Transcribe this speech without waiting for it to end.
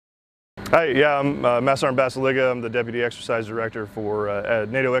Hi, yeah, I'm Massara Basiliga. I'm the Deputy Exercise Director for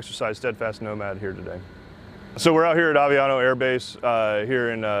NATO Exercise Steadfast Nomad here today. So we're out here at AVIANO Air Base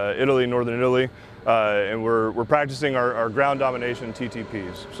here in Italy, northern Italy, and we're practicing our ground domination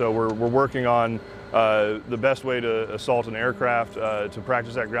TTPs. So we're working on the best way to assault an aircraft, to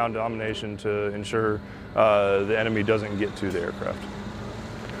practice that ground domination to ensure the enemy doesn't get to the aircraft.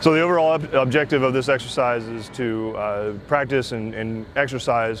 So the overall objective of this exercise is to practice and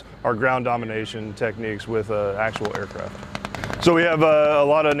exercise our ground domination techniques with actual aircraft. So we have a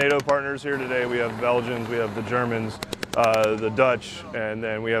lot of NATO partners here today. We have Belgians, we have the Germans, the Dutch, and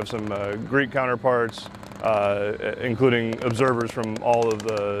then we have some Greek counterparts, including observers from all of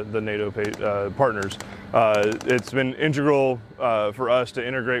the NATO partners. It's been integral for us to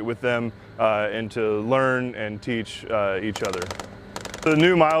integrate with them and to learn and teach each other. The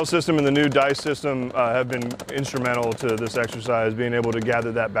new mile system and the new dice system have been instrumental to this exercise, being able to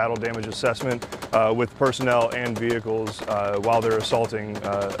gather that battle damage assessment with personnel and vehicles while they're assaulting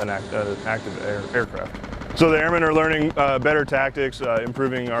an active aircraft. So the airmen are learning better tactics,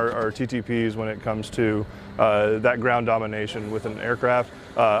 improving our TTPs when it comes to that ground domination with an aircraft.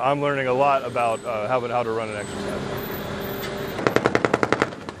 I'm learning a lot about how to run an exercise.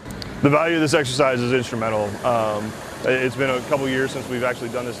 The value of this exercise is instrumental. It's been a couple years since we've actually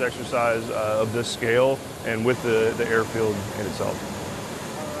done this exercise of this scale and with the airfield in itself.